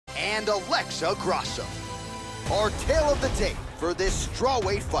and Alexa Grasso. Our tale of the tape for this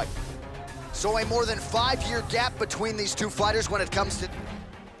strawweight fight. So a more than 5-year gap between these two fighters when it comes to...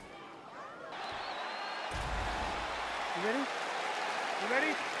 You ready? You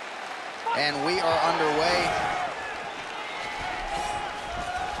ready? And we are underway.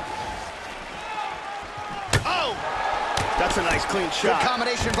 Oh! That's a nice clean shot. Good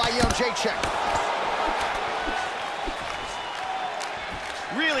combination by Joanna.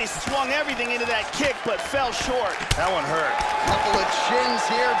 Really swung everything into that kick, but fell short. That one hurt. Couple of chins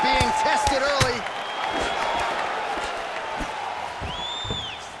here being tested early.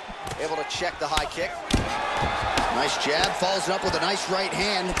 Able to check the high kick. Nice jab, follows it up with a nice right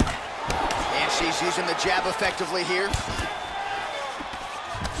hand. And she's using the jab effectively here.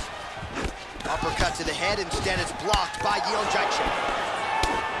 Uppercut to the head, instead it's blocked by Joanna.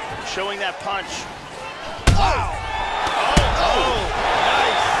 Showing that punch. Wow! Oh,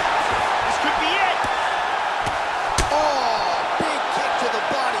 nice. This could be it. Oh, big kick to the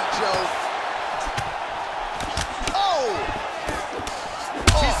body, Joe. Oh!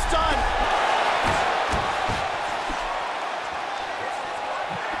 She's stunned.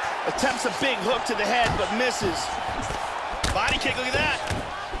 Attempts a big hook to the head, but misses. Body kick, look at that.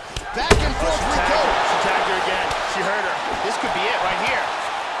 Back and forth we go. She tagged her again. She hurt her. This could be it right here.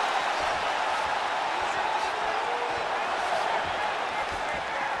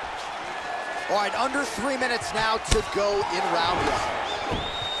 All right, under 3 minutes now to go in round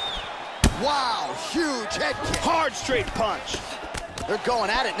 1. Wow, huge head kick. Hard straight punch. They're going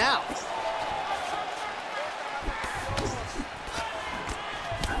at it now.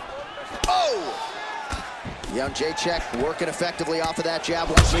 Oh! Joanna working effectively off of that jab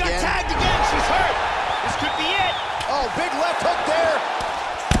once She again. got tagged again. She's hurt. This could be it. Oh, big left hook there.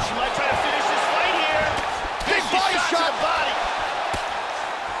 She might try to finish this fight here. Big body shot. To the body.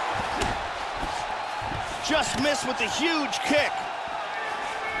 Just missed with the huge kick.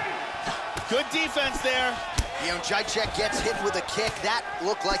 Good defense there. Joanna gets hit with a kick. That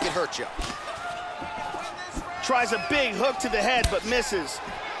looked like it hurt you. Tries a big hook to the head, but misses.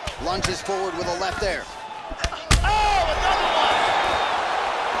 Lunges forward with a left there. Oh, another one.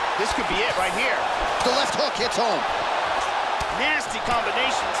 This could be it right here. The left hook hits home. Nasty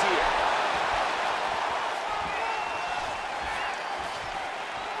combinations here.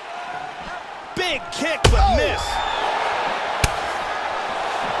 Big kick, but miss.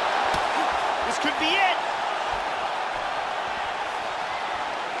 This could be it.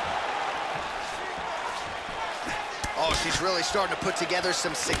 Oh, she's really starting to put together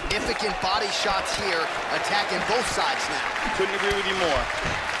some significant body shots here, attacking both sides now. Couldn't agree with you more.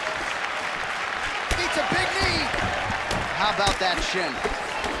 It's a big knee. How about that shin?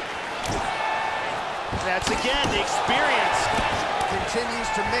 That's again the experience. Continues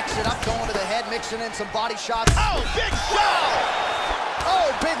to mix it up, going to the head, mixing in some body shots. Oh, big shot!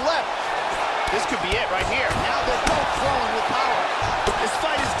 Oh, big left. This could be it right here. Now they're both throwing with power. This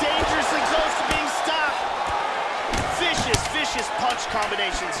fight is dangerously close to being stopped. Vicious punch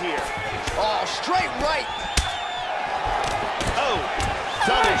combinations here. Oh, straight right. Oh,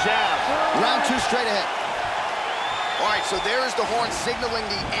 double jab. Round 2 straight ahead. All right, so there is the horn signaling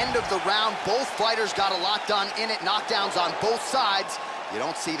the end of the round. Both fighters got a lot done in it, knockdowns on both sides. You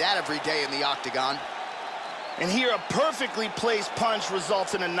don't see that every day in the octagon. And here, a perfectly placed punch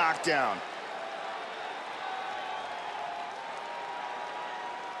results in a knockdown.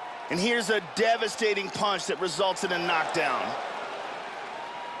 And here's a devastating punch that results in a knockdown.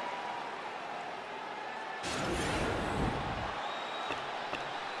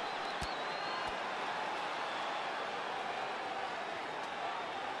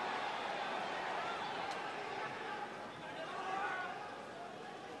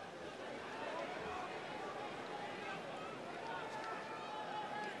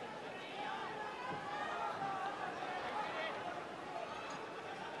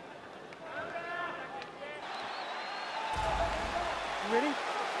 You ready?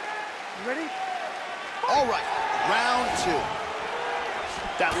 You ready? All right, round 2.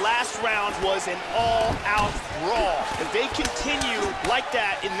 That last round was an all-out brawl. If they continue like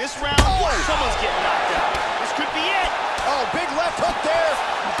that in this round, someone's getting knocked out. This could be it. Oh, big left hook there.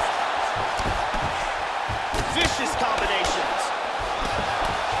 Vicious combinations.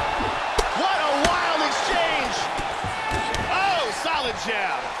 What a wild exchange. Oh, solid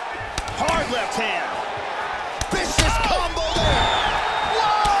jab. Hard left hand. Vicious combo there.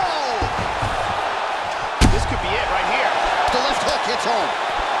 Whoa! This could be it right here. The left hook hits home.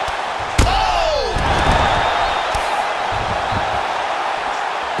 Oh!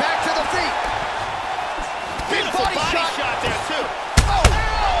 Back to the feet. Big Beautiful body shot shot there, too. Oh!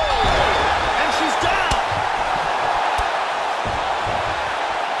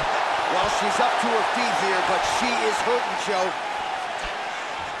 her feet here, but she is hurting, Joe.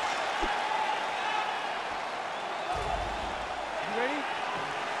 You ready?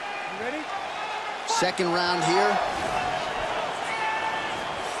 You ready? Second round here.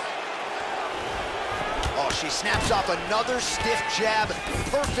 Oh, she snaps off another stiff jab.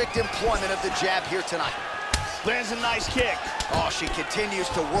 Perfect employment of the jab here tonight. Lands a nice kick. Oh, she continues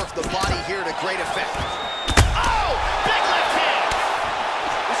to work the body here to great effect. Oh, big left hand.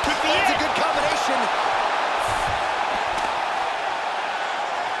 This could be it. It's a good combination.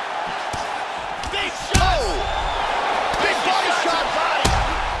 Big shot. Oh, big body shot. Body.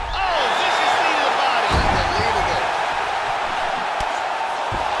 Oh, vicious knee to the body. Unbelievable.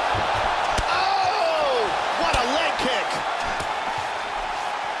 Oh, what a leg kick.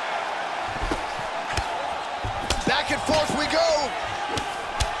 Back and forth we go.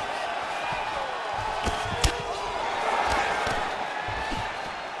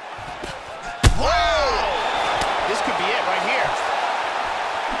 Wow. This could be it right here.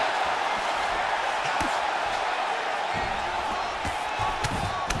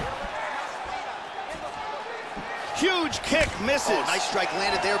 Huge kick misses. Oh, nice strike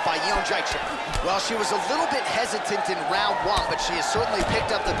landed there by Joanna. Well, she was a little bit hesitant in round one, but she has certainly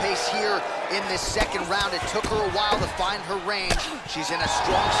picked up the pace here in this second round. It took her a while to find her range. She's in a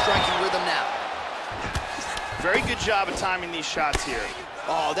strong striking rhythm now. Very good job of timing these shots here.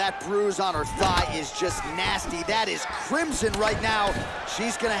 Oh, that bruise on her thigh is just nasty. That is crimson right now.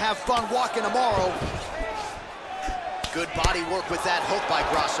 She's gonna have fun walking tomorrow. Good body work with that hook by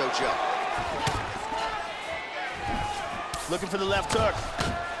Grasso, Joe. Looking for the left hook.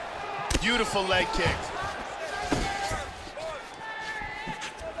 Beautiful leg kick.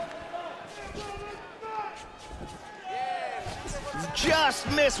 Just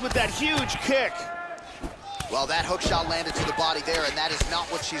missed with that huge kick. Well, that hook shot landed to the body there, and that is not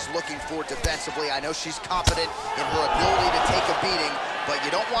what she's looking for defensively. I know she's confident in her ability to take a beating, but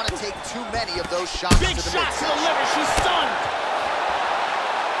you don't want to take too many of those shots Big to the shot to the liver. She's stunned.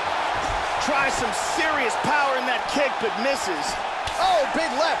 Tries some serious power in that kick, but misses. Oh, big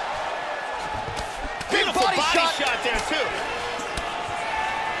left. Beautiful body shot there, too.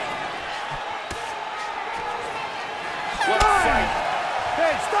 What a fight.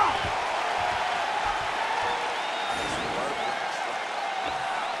 Hey, stop!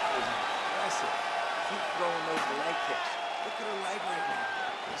 Keep throwing those leg kicks. Look at her leg right now.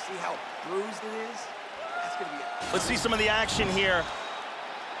 You see how bruised it is? That's gonna be it. Let's see some of the action here.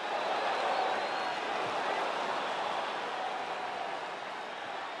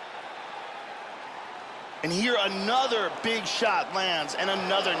 And here another big shot lands and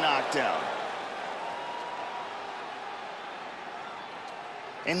another knockdown.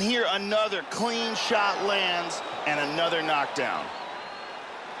 And here another clean shot lands and another knockdown.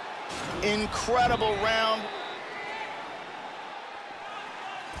 Incredible round.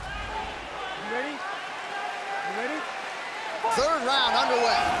 You ready? You ready? Third round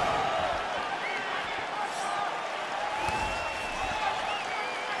underway.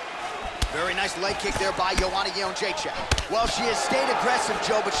 Very nice leg kick there by Joanna. Well, she has stayed aggressive,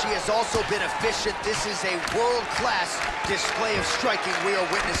 Joe, but she has also been efficient. This is a world-class display of striking we are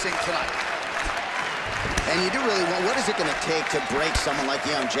witnessing tonight. And you do really want, what is it going to take to break someone like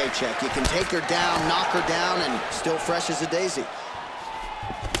Joanna? You can take her down, knock her down, and still fresh as a daisy.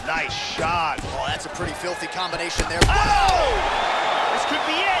 Nice shot. Oh, that's a pretty filthy combination there. Oh! This could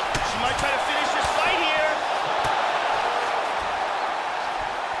be it. She might try to finish this fight here.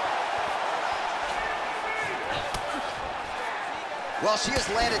 Well, she has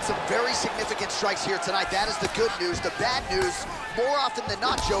landed some very significant strikes here tonight. That is the good news. The bad news, more often than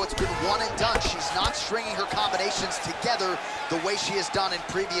not, Joe, it's been one and done. She's not stringing her combinations together the way she has done in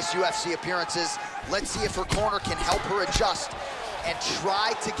previous UFC appearances. Let's see if her corner can help her adjust and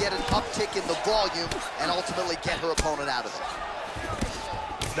try to get an uptick in the volume and ultimately get her opponent out of it.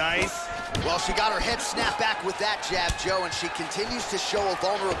 Nice. Well, she got her head snapped back with that jab, Joe, and she continues to show a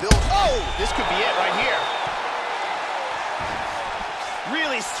vulnerability. Oh, this could be it right here.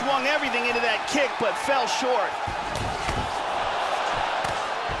 Really swung everything into that kick, but fell short.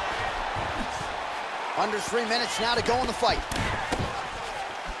 Under 3 minutes now to go in the fight.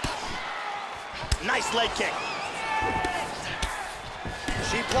 Nice leg kick.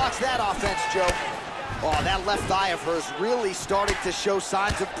 She blocks that offense, Joe. Oh, that left thigh of hers really started to show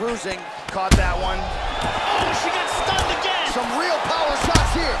signs of bruising. Caught that one. Oh, she got stunned again. Some real power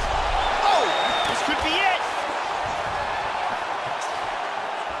shots here. Oh, this could be it.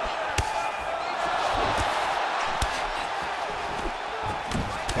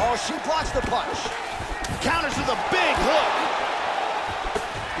 Oh, she blocks the punch. Counters with a big hook.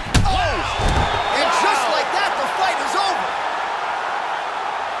 Oh!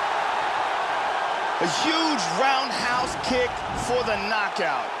 huge roundhouse kick for the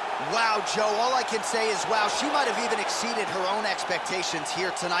knockout. Wow, Joe, all I can say is, wow, she might have even exceeded her own expectations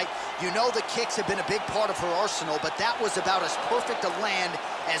here tonight. You know the kicks have been a big part of her arsenal, but that was about as perfect a land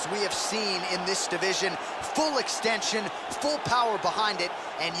as we have seen in this division. Full extension, full power behind it,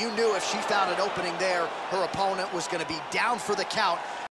 and you knew if she found an opening there, her opponent was going to be down for the count.